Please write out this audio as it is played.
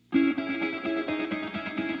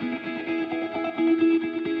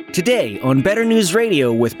Today on Better News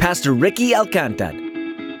Radio with Pastor Ricky Alcantara.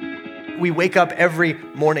 We wake up every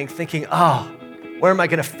morning thinking, where am I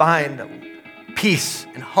going to find peace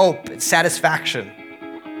and hope and satisfaction?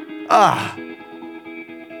 And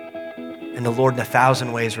the Lord in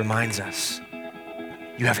 1,000 ways reminds us,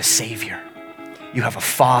 you have a Savior, you have a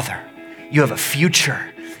Father, you have a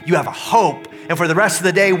future, you have a hope. And for the rest of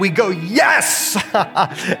the day, we go, yes!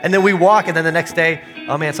 And then we walk, and then the next day,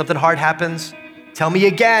 oh man, something hard happens. Tell me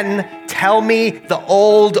again, tell me the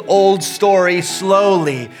old story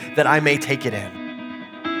slowly that I may take it in.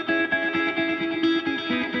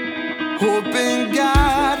 Hope in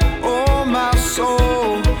God, oh my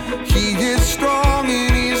soul, He is strong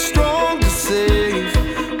and He is strong to save.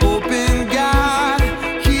 Hope in God,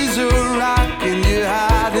 He's a rock in your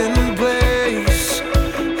hiding place.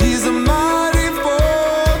 He's a mighty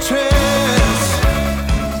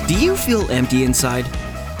fortress. Do you feel empty inside?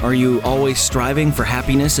 Are you always striving for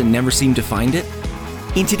happiness and never seem to find it?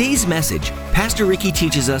 In today's message, Pastor Ricky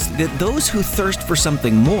teaches us that those who thirst for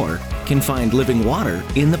something more can find living water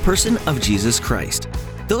in the person of Jesus Christ.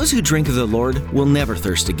 Those who drink of the Lord will never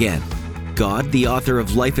thirst again. God, the author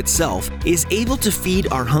of life itself, is able to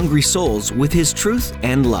feed our hungry souls with His truth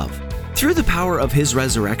and love. Through the power of His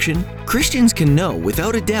resurrection, Christians can know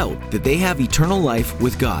without a doubt that they have eternal life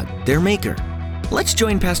with God, their Maker. Let's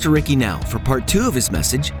join Pastor Ricky now for part 2 of his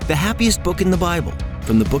message, The Happiest Book in the Bible,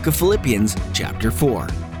 from the book of Philippians, chapter 4.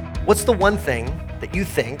 What's the one thing that you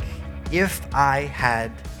think, if I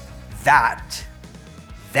had that,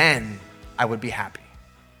 then I would be happy,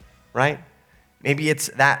 right? Maybe it's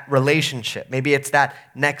that relationship. Maybe it's that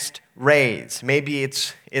next raise. Maybe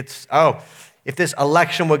it's if this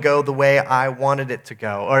election would go the way I wanted it to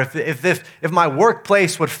go, or if my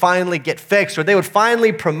workplace would finally get fixed, or they would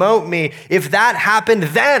finally promote me, if that happened,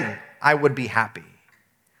 then I would be happy.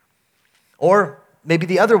 Or maybe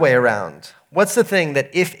the other way around. What's the thing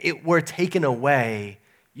that if it were taken away,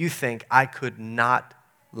 you think I could not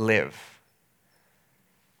live?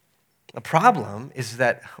 The problem is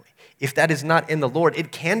that if that is not in the Lord,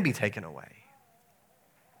 it can be taken away.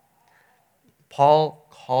 Paul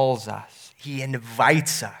calls us. He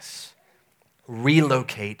invites us,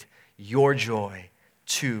 relocate your joy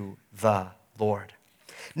to the Lord.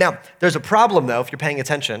 Now, there's a problem though, if you're paying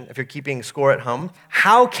attention, if you're keeping score at home.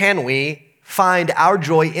 How can we find our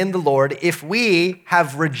joy in the Lord if we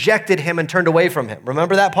have rejected Him and turned away from Him?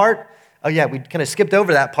 Remember that part? Oh yeah, we kind of skipped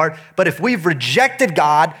over that part. But if we've rejected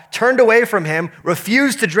God, turned away from Him,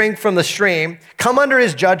 refused to drink from the stream, come under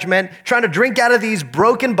His judgment, trying to drink out of these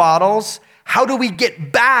broken bottles, how do we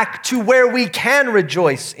get back to where we can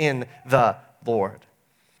rejoice in the Lord?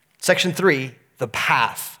 Section 3, the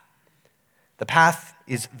path. The path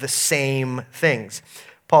is the same things.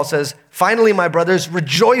 Paul says, finally, my brothers,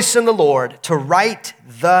 rejoice in the Lord. To write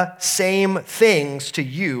the same things to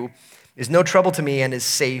you is no trouble to me and is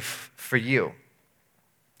safe for you.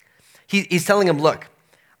 He's telling them, look,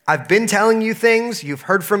 I've been telling you things you've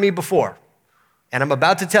heard from me before. And I'm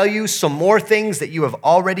about to tell you some more things that you have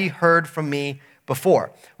already heard from me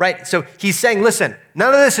before, right? So he's saying, listen,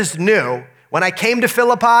 none of this is new. When I came to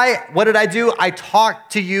Philippi, what did I do? I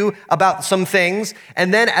talked to you about some things.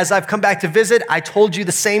 And then as I've come back to visit, I told you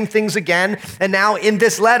the same things again. And now in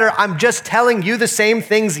this letter, I'm just telling you the same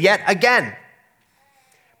things yet again.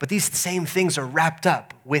 But these same things are wrapped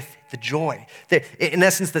up with the joy. In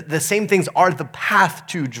essence, the same things are the path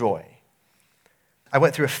to joy. I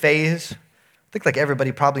went through a phase, I think like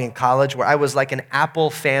everybody probably in college, where I was like an Apple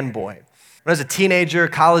fanboy. When I was a teenager,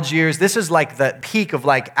 college years, this is like the peak of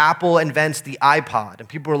like Apple invents the iPod. And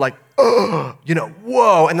people were like, oh,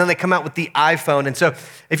 whoa. And then they come out with the iPhone. And so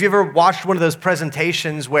if you ever watched one of those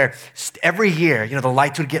presentations where every year, the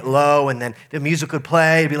lights would get low and then the music would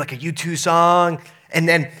play, it'd be like a U2 song. And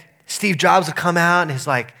then Steve Jobs would come out and his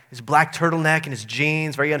black turtleneck and his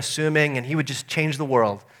jeans, very unassuming, and he would just change the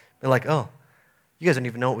world. They're like, oh, you guys don't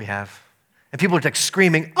even know what we have. And people are like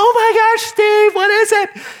screaming, oh my gosh, Steve, what is it?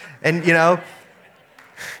 And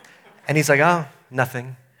and he's like, oh,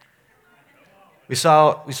 nothing. We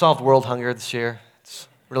solved world hunger this year. It's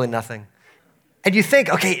really nothing. And you think,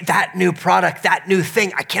 okay, that new product, that new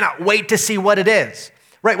thing, I cannot wait to see what it is.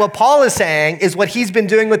 Right, what Paul is saying is what he's been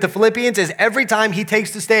doing with the Philippians is every time he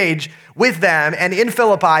takes the stage with them and in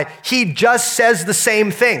Philippi, he just says the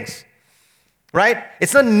same things. Right?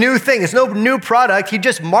 It's not a new thing. It's no new product. He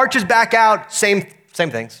just marches back out, same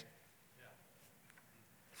things.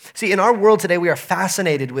 See, in our world today, we are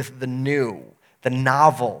fascinated with the new, the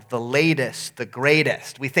novel, the latest, the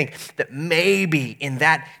greatest. We think that maybe in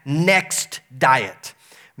that next diet,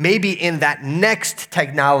 maybe in that next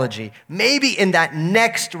technology, maybe in that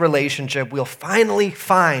next relationship, we'll finally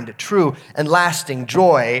find true and lasting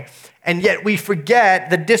joy. And yet we forget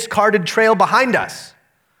the discarded trail behind us,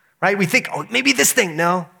 right? We think, oh, maybe this thing,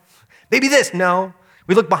 no. Maybe this, no.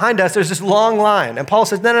 We look behind us, there's this long line. And Paul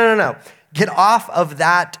says, no. Get off of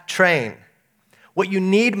that train. What you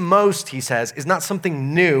need most, he says, is not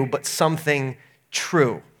something new, but something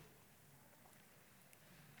true.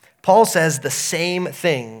 Paul says the same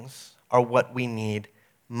things are what we need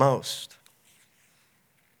most.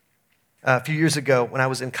 A few years ago, when I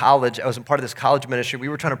was in college, I was a part of this college ministry. We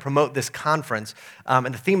were trying to promote this conference,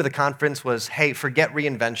 and the theme of the conference was, hey, forget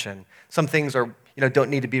reinvention. Some things don't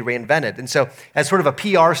need to be reinvented. And so as sort of a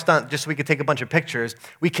PR stunt, just so we could take a bunch of pictures,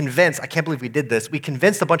 I can't believe we did this, we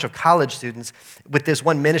convinced a bunch of college students with this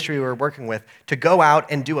one ministry we were working with to go out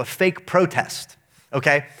and do a fake protest,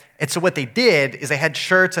 okay? And so what they did is they had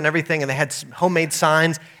shirts and everything, and they had some homemade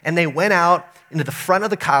signs, and they went out into the front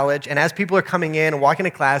of the college, and as people are coming in and walking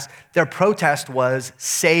to class, their protest was,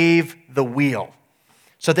 save the wheel.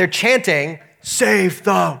 So they're chanting, save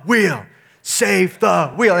the wheel, save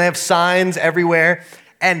the wheel. And they have signs everywhere.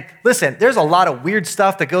 And listen, there's a lot of weird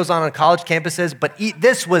stuff that goes on college campuses, but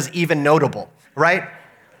this was even notable, right?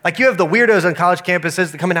 Like you have the weirdos on college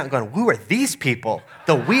campuses that coming out and going, who are these people?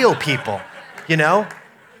 The wheel people, you know?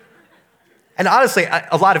 And honestly,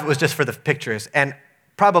 a lot of it was just for the pictures and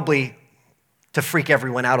probably to freak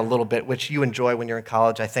everyone out a little bit, which you enjoy when you're in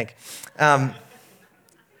college, I think. But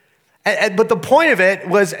the point of it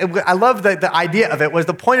was, I love the idea of it,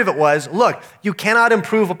 the point of it was, look, you cannot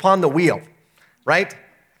improve upon the wheel, right?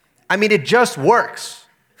 I mean, it just works.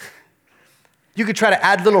 You could try to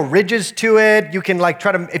add little ridges to it. You can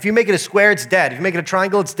if you make it a square, it's dead. If you make it a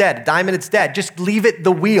triangle, it's dead. A diamond, it's dead. Just leave it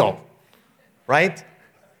the wheel, right?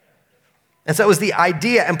 And so it was the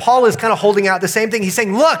idea, and Paul is kind of holding out the same thing. He's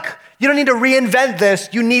saying, look, you don't need to reinvent this.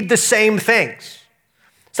 You need the same things.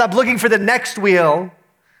 Stop looking for the next wheel.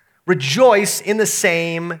 Rejoice in the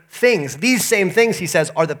same things. These same things, he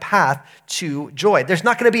says, are the path to joy. There's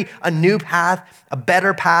not going to be a new path, a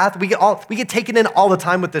better path. We get taken in all the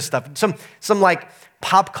time with this stuff. Some like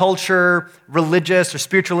pop culture, religious or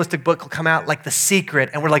spiritualistic book will come out like The Secret,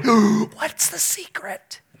 and we're like, ooh, what's the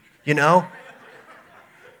secret? You know?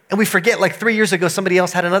 And we forget, like 3 years ago, somebody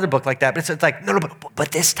else had another book like that. But it's like, no,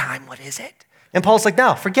 but this time, what is it? And Paul's like,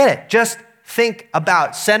 no, forget it. Just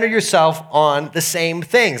center yourself on the same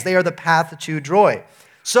things. They are the path to joy.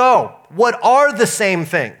 So, what are the same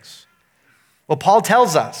things? Well, Paul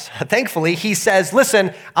tells us, thankfully, he says,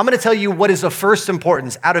 listen, I'm going to tell you what is of first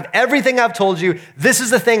importance. Out of everything I've told you, this is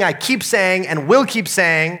the thing I keep saying and will keep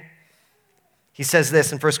saying. He says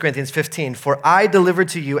this in 1 Corinthians 15, for I delivered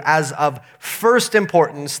to you as of first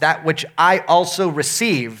importance that which I also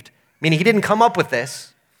received, meaning he didn't come up with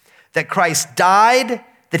this, that Christ died,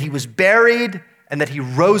 that he was buried, and that he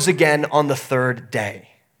rose again on the third day.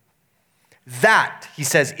 That, he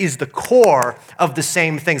says, is the core of the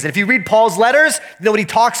same things. And if you read Paul's letters, you know what he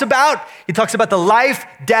talks about? He talks about the life,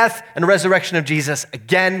 death, and resurrection of Jesus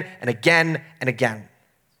again and again and again.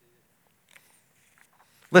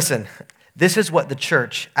 Listen, this is what the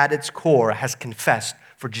church at its core has confessed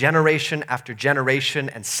for generation after generation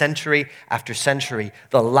and century after century,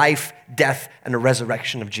 the life, death, and the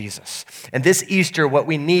resurrection of Jesus. And this Easter, what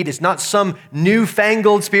we need is not some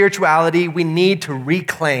newfangled spirituality. We need to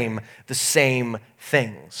reclaim the same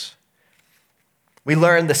things. We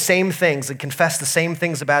learn the same things and confess the same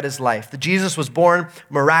things about his life. That Jesus was born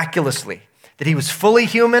miraculously, that he was fully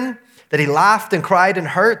human, that he laughed and cried and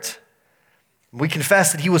hurt. We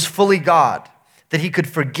confess that he was fully God, that he could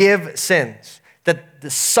forgive sins, that the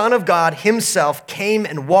Son of God himself came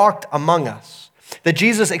and walked among us, that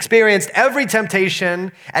Jesus experienced every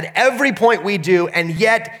temptation at every point we do, and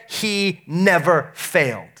yet he never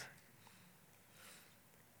failed.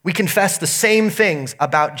 We confess the same things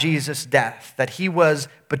about Jesus' death, that he was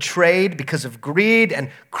betrayed because of greed and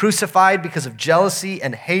crucified because of jealousy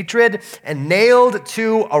and hatred and nailed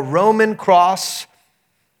to a Roman cross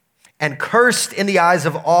and cursed in the eyes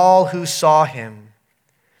of all who saw him.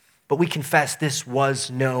 But we confess this was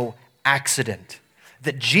no accident,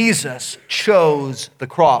 that Jesus chose the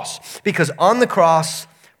cross. Because on the cross,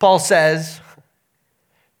 Paul says,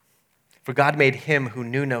 for God made him who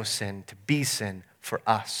knew no sin to be sin for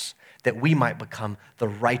us, that we might become the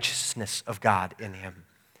righteousness of God in him.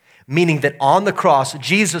 Meaning that on the cross,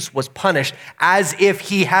 Jesus was punished as if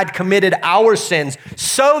he had committed our sins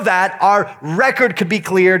so that our record could be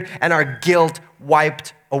cleared and our guilt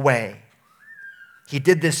wiped away. He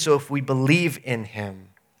did this so if we believe in him,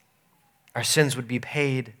 our sins would be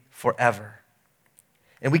paid forever.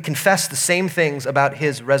 And we confess the same things about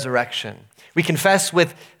his resurrection. We confess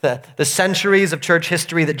with the centuries of church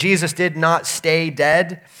history that Jesus did not stay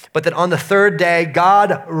dead, but that on the third day,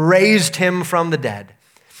 God raised him from the dead.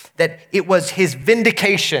 That it was his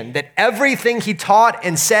vindication, that everything he taught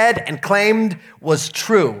and said and claimed was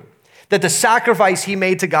true. That the sacrifice he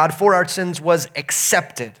made to God for our sins was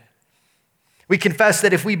accepted. We confess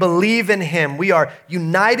that if we believe in him, we are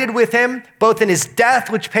united with him, both in his death,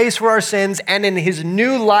 which pays for our sins, and in his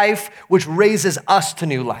new life, which raises us to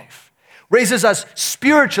new life. Raises us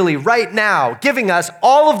spiritually right now, giving us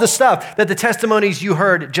all of the stuff that the testimonies you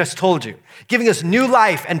heard just told you, giving us new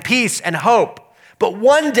life and peace and hope. But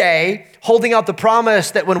one day, holding out the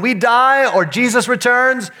promise that when we die or Jesus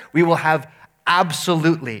returns, we will have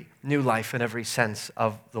absolutely new life in every sense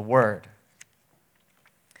of the word.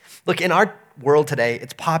 Look, in our world today,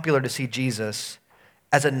 it's popular to see Jesus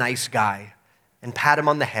as a nice guy and pat him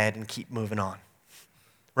on the head and keep moving on,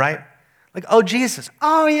 right? Like, oh, Jesus.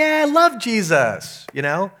 Oh, yeah, I love Jesus, you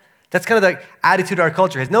know? That's kind of the attitude our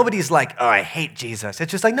culture has. Nobody's like, oh, I hate Jesus.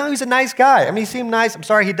 It's just like, no, he's a nice guy. I mean, he seemed nice. I'm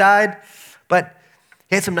sorry he died, but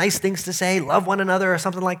he had some nice things to say, love one another or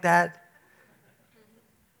something like that.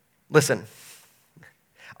 Listen,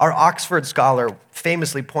 our Oxford scholar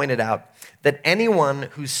famously pointed out that anyone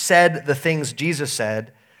who said the things Jesus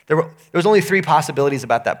said, there was only three possibilities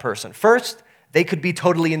about that person. First, they could be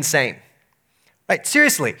totally insane. Right?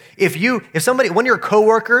 Seriously, if somebody, one of your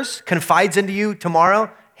coworkers confides into you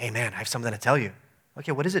tomorrow, hey man, I have something to tell you.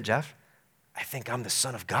 Okay, what is it, Jeff? I think I'm the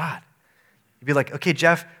Son of God. You'd be like, okay,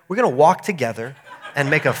 Jeff, we're gonna walk together and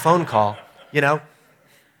make a phone call, you know?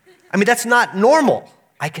 I mean, that's not normal.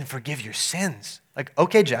 I can forgive your sins. Like,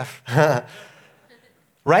 okay, Jeff.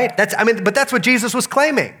 Right? But that's what Jesus was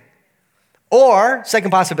claiming. Or,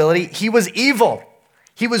 second possibility, he was evil.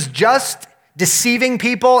 He was just deceiving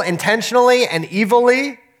people intentionally and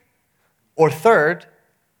evilly. Or third,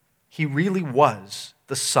 he really was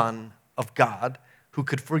the Son of God who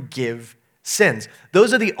could forgive sins.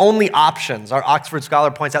 Those are the only options, our Oxford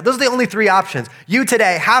scholar points out. Those are the only three options. You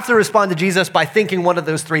today have to respond to Jesus by thinking one of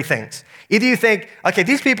those three things. Either you think, okay,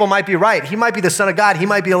 these people might be right. He might be the Son of God. He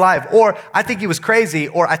might be alive. Or I think he was crazy.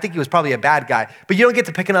 Or I think he was probably a bad guy. But you don't get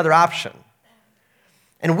to pick another option.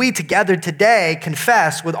 And we together today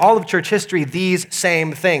confess with all of church history these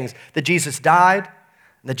same things, that Jesus died,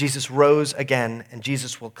 and that Jesus rose again, and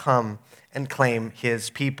Jesus will come and claim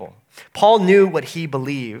his people. Paul knew what he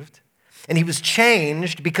believed, and he was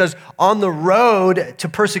changed because on the road to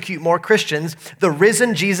persecute more Christians, the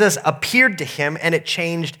risen Jesus appeared to him, and it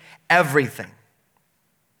changed everything.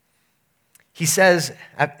 He says,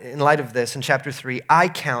 in light of this, in chapter 3, I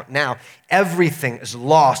count now everything is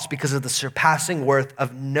lost because of the surpassing worth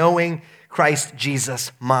of knowing Christ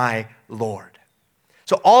Jesus, my Lord.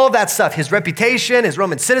 So all of that stuff, his reputation, his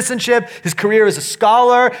Roman citizenship, his career as a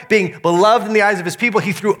scholar, being beloved in the eyes of his people,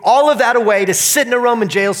 he threw all of that away to sit in a Roman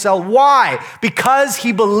jail cell. Why? Because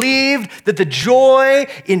he believed that the joy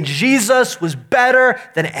in Jesus was better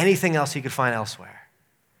than anything else he could find elsewhere.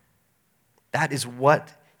 That is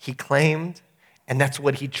what he claimed, and that's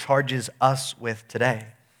what he charges us with today.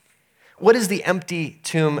 What does the empty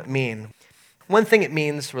tomb mean? One thing it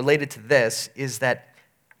means related to this is that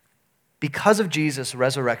because of Jesus'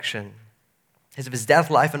 resurrection, because of his death,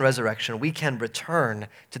 life, and resurrection, we can return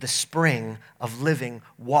to the spring of living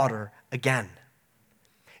water again.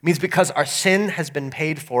 It means because our sin has been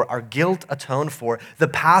paid for, our guilt atoned for, the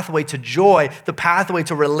pathway to joy, the pathway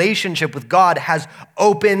to relationship with God has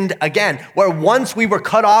opened again. Where once we were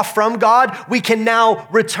cut off from God, we can now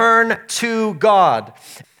return to God.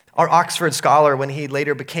 Our Oxford scholar, when he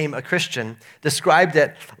later became a Christian, described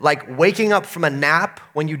it like waking up from a nap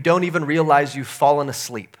when you don't even realize you've fallen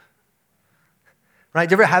asleep. Right?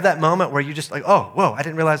 Do you ever have that moment where you just like, oh, whoa, I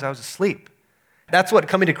didn't realize I was asleep? That's what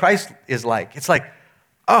coming to Christ is like. It's like,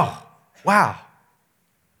 oh, wow.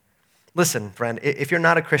 Listen, friend, if you're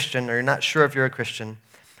not a Christian or you're not sure if you're a Christian,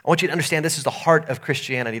 I want you to understand this is the heart of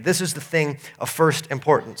Christianity. This is the thing of first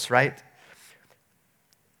importance, right?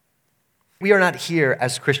 We are not here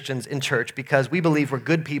as Christians in church because we believe we're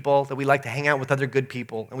good people, that we like to hang out with other good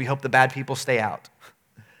people, and we hope the bad people stay out.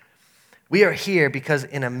 We are here because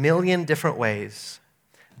in a million different ways,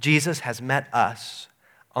 Jesus has met us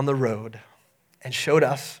on the road and showed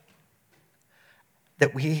us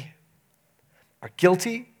that we are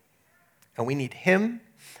guilty and we need him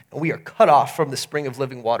and we are cut off from the spring of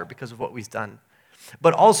living water because of what we've done.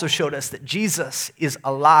 But also showed us that Jesus is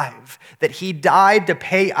alive, that he died to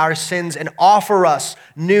pay our sins and offer us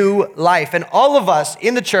new life. And all of us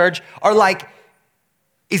in the church are like,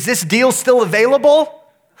 is this deal still available?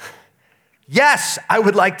 Yes, I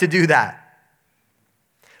would like to do that.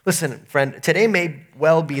 Listen, friend, today may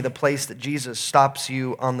well be the place that Jesus stops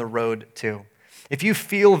you on the road to. If you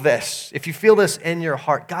feel this in your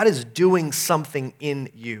heart, God is doing something in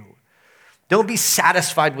you. Don't be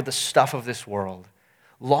satisfied with the stuff of this world.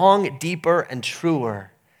 Long deeper and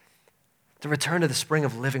truer to return to the spring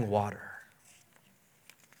of living water.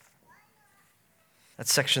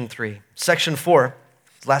 That's section 3. Section 4,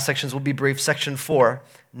 last sections will be brief. Section 4,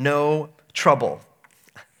 no trouble.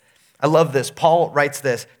 I love this. Paul writes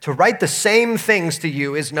this: to write the same things to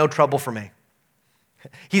you is no trouble for me.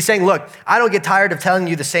 He's saying, look, I don't get tired of telling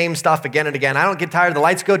you the same stuff again and again. I don't get tired. The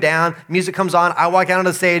lights go down, music comes on, I walk out onto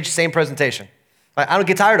the stage, same presentation. I don't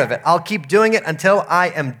get tired of it. I'll keep doing it until I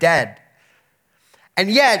am dead. And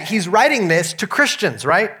yet, he's writing this to Christians,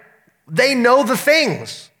 right? They know the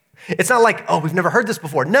things. It's not like, oh, we've never heard this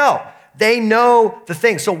before. No, they know the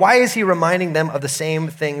things. So why is he reminding them of the same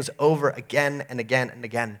things over again and again and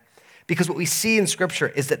again? Because what we see in Scripture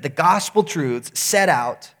is that the gospel truths set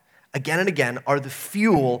out again and again are the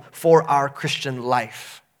fuel for our Christian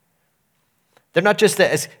life. They're not just,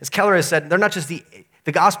 as Keller has said, they're not just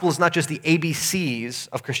the gospel is not just the ABCs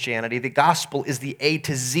of Christianity. The gospel is the A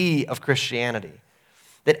to Z of Christianity.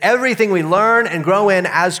 That everything we learn and grow in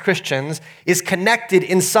as Christians is connected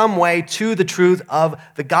in some way to the truth of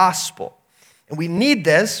the gospel. And we need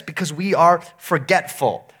this because we are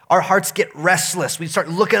forgetful. Our hearts get restless. We start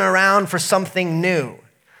looking around for something new.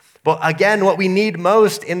 But again, what we need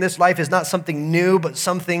most in this life is not something new, but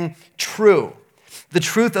something true. The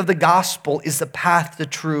truth of the gospel is the path to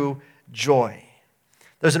true joy.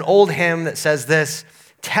 There's an old hymn that says this: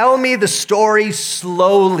 tell me the story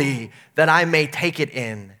slowly that I may take it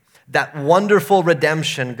in. That wonderful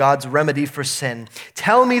redemption, God's remedy for sin.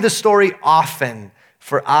 Tell me the story often,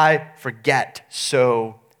 for I forget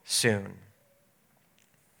so soon.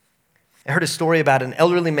 I heard a story about an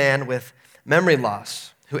elderly man with memory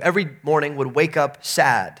loss who every morning would wake up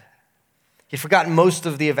sad. He'd forgotten most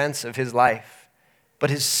of the events of his life,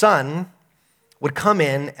 but his son would come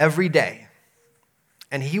in every day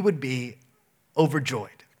and he would be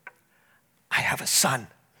overjoyed. I have a son.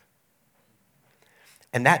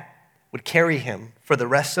 And that would carry him for the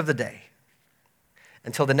rest of the day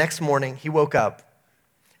until the next morning he woke up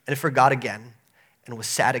and forgot again and was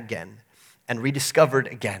sad again and rediscovered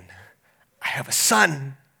again. I have a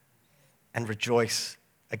son, and rejoice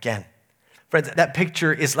again. Friends, that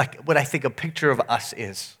picture is like what I think a picture of us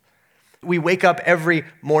is. We wake up every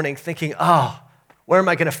morning thinking, oh, where am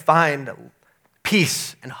I going to find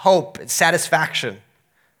peace and hope and satisfaction?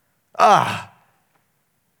 And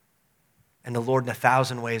the Lord in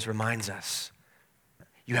 1,000 ways reminds us,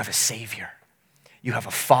 you have a Savior, you have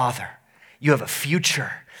a Father, you have a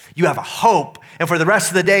future, you have a hope. And for the rest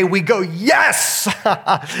of the day, we go, yes!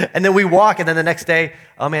 And then we walk, and then the next day,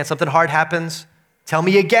 oh man, something hard happens. Tell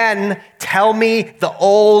me again. Tell me the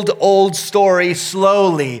old story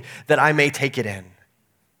slowly that I may take it in.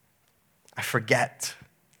 I forget.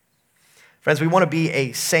 Friends, we want to be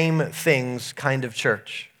a same things kind of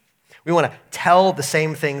church. We want to tell the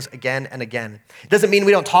same things again and again. It doesn't mean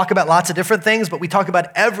we don't talk about lots of different things, but we talk about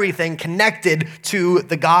everything connected to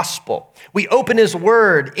the gospel. We open his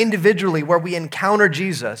word individually where we encounter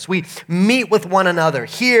Jesus. We meet with one another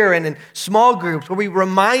here and in small groups where we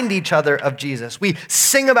remind each other of Jesus. We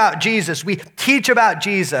sing about Jesus. We teach about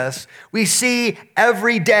Jesus. We see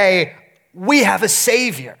every day we have a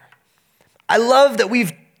Savior. I love that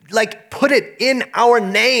we've put it in our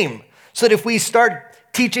name so that if we start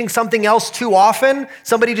teaching something else too often,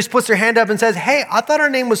 somebody just puts their hand up and says, hey, I thought our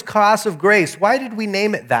name was Class of Grace. Why did we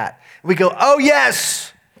name it that? We go, oh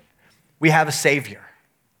yes, we have a Savior.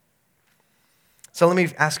 So let me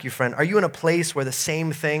ask you, friend, are you in a place where the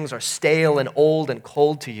same things are stale and old and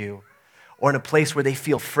cold to you, or in a place where they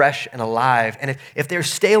feel fresh and alive? And if they're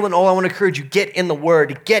stale and old, I want to encourage you, get in the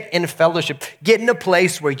Word, get in fellowship, get in a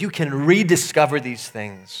place where you can rediscover these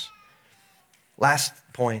things. Last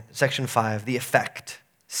point, section 5, the effect.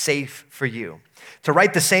 Safe for you. To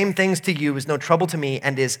write the same things to you is no trouble to me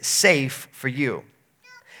and is safe for you.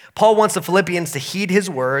 Paul wants the Philippians to heed his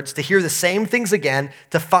words, to hear the same things again,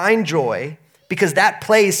 to find joy, because that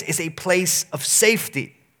place is a place of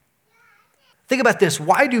safety. Think about this.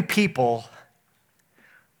 Why do people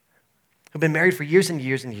who've been married for years and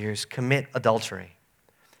years and years commit adultery?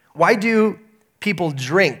 Why do people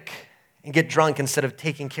drink and get drunk instead of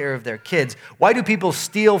taking care of their kids? Why do people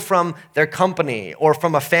steal from their company or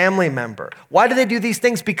from a family member? Why do they do these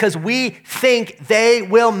things? Because we think they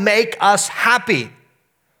will make us happy.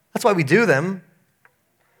 That's why we do them.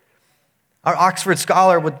 Our Oxford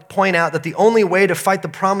scholar would point out that the only way to fight the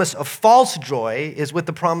promise of false joy is with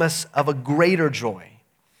the promise of a greater joy.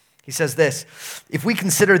 He says this, if we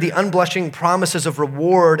consider the unblushing promises of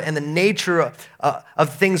reward and the nature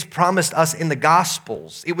of things promised us in the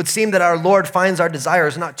Gospels, it would seem that our Lord finds our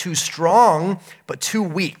desires not too strong, but too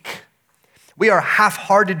weak. We are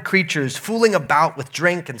half-hearted creatures fooling about with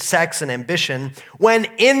drink and sex and ambition when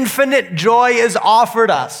infinite joy is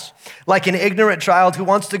offered us, like an ignorant child who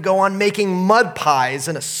wants to go on making mud pies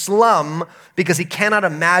in a slum because he cannot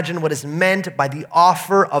imagine what is meant by the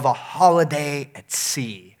offer of a holiday at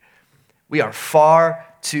sea. We are far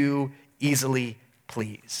too easily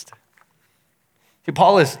pleased. See,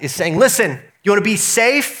 Paul is saying, listen, you want to be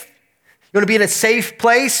safe? You want to be in a safe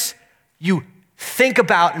place? You think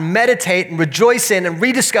about and meditate and rejoice in and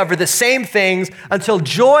rediscover the same things until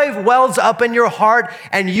joy wells up in your heart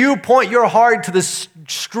and you point your heart to the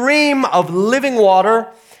stream of living water.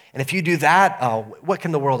 And if you do that, what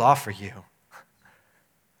can the world offer you?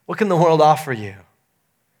 What can the world offer you?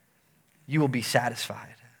 You will be satisfied.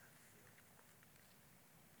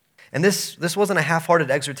 And this wasn't a half-hearted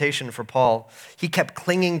exhortation for Paul. He kept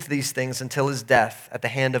clinging to these things until his death at the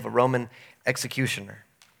hand of a Roman executioner.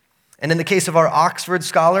 And in the case of our Oxford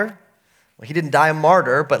scholar, well, he didn't die a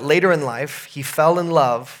martyr, but later in life, he fell in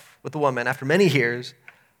love with a woman after many years,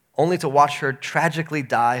 only to watch her tragically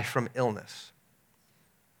die from illness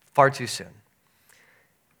far too soon.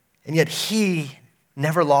 And yet he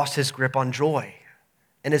never lost his grip on joy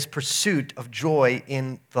and his pursuit of joy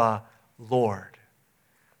in the Lord.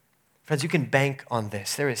 Friends, you can bank on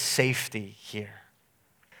this. There is safety here.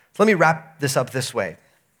 So let me wrap this up this way.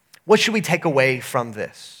 What should we take away from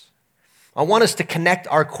this? I want us to connect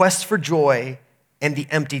our quest for joy and the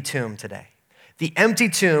empty tomb today. The empty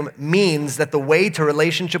tomb means that the way to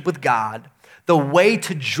relationship with God, the way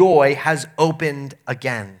to joy has opened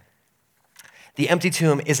again. The empty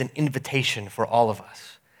tomb is an invitation for all of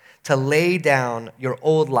us to lay down your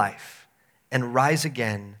old life and rise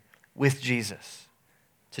again with Jesus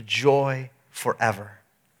to joy forever.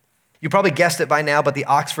 You probably guessed it by now, but the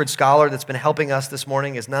Oxford scholar that's been helping us this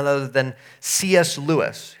morning is none other than C.S.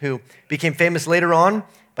 Lewis, who became famous later on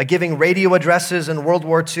by giving radio addresses in World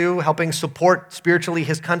War II, helping support spiritually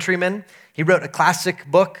his countrymen. He wrote a classic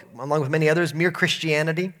book, along with many others, Mere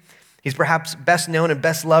Christianity. He's perhaps best known and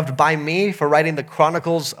best loved by me for writing the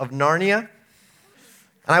Chronicles of Narnia.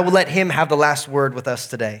 And I will let him have the last word with us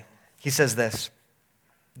today. He says this,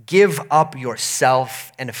 give up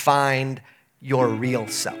yourself and find your real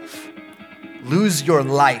self. Lose your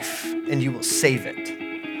life and you will save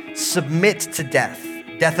it. Submit to death,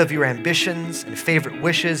 death of your ambitions and favorite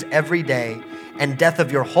wishes every day, and death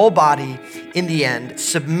of your whole body in the end.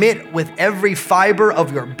 Submit with every fiber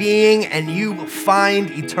of your being and you will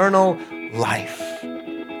find eternal life.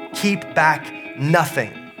 Keep back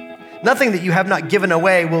nothing. Nothing that you have not given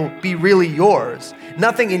away will be really yours.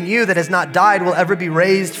 Nothing in you that has not died will ever be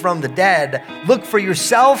raised from the dead. Look for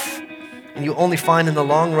yourself, and you'll only find in the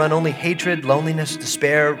long run only hatred, loneliness,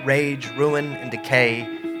 despair, rage, ruin, and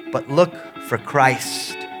decay. But look for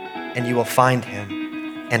Christ, and you will find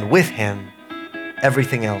him, and with him,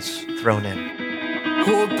 everything else thrown in.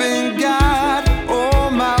 Hope in God, oh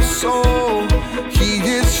my soul. He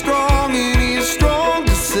is strong and he is strong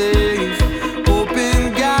to save. Hope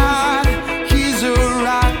in God, he's a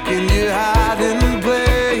rock in your hiding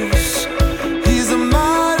place. He's a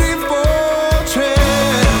mighty fortress.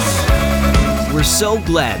 We're so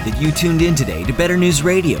glad that you tuned in today to Better News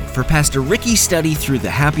Radio for Pastor Ricky's study through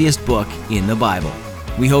the happiest book in the Bible.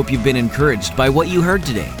 We hope you've been encouraged by what you heard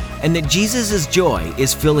today and that Jesus' joy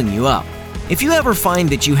is filling you up. If you ever find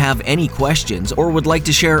that you have any questions or would like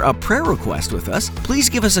to share a prayer request with us, please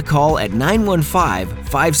give us a call at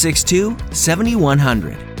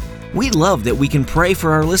 915-562-7100. We love that we can pray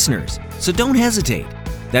for our listeners, so don't hesitate.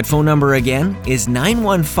 That phone number again is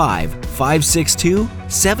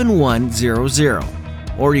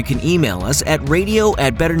 915-562-7100. Or you can email us at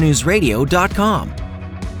radio@betternewsradio.com.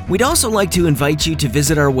 We'd also like to invite you to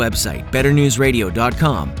visit our website,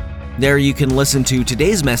 betternewsradio.com. There you can listen to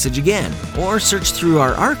today's message again, or search through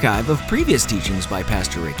our archive of previous teachings by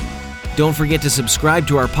Pastor Ricky. Don't forget to subscribe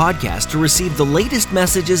to our podcast to receive the latest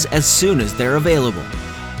messages as soon as they're available.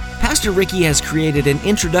 Pastor Ricky has created an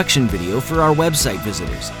introduction video for our website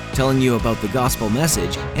visitors, telling you about the gospel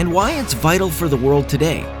message and why it's vital for the world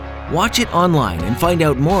today. Watch it online and find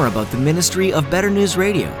out more about the ministry of Better News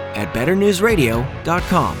Radio at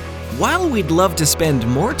betternewsradio.com. While we'd love to spend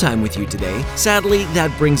more time with you today, sadly,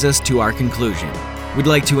 that brings us to our conclusion. We'd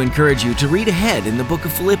like to encourage you to read ahead in the book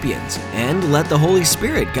of Philippians and let the Holy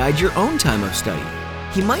Spirit guide your own time of study.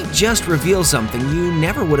 He might just reveal something you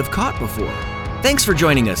never would have caught before. Thanks for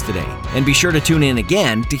joining us today, and be sure to tune in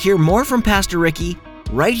again to hear more from Pastor Ricky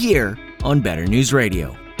right here on Better News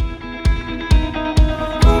Radio.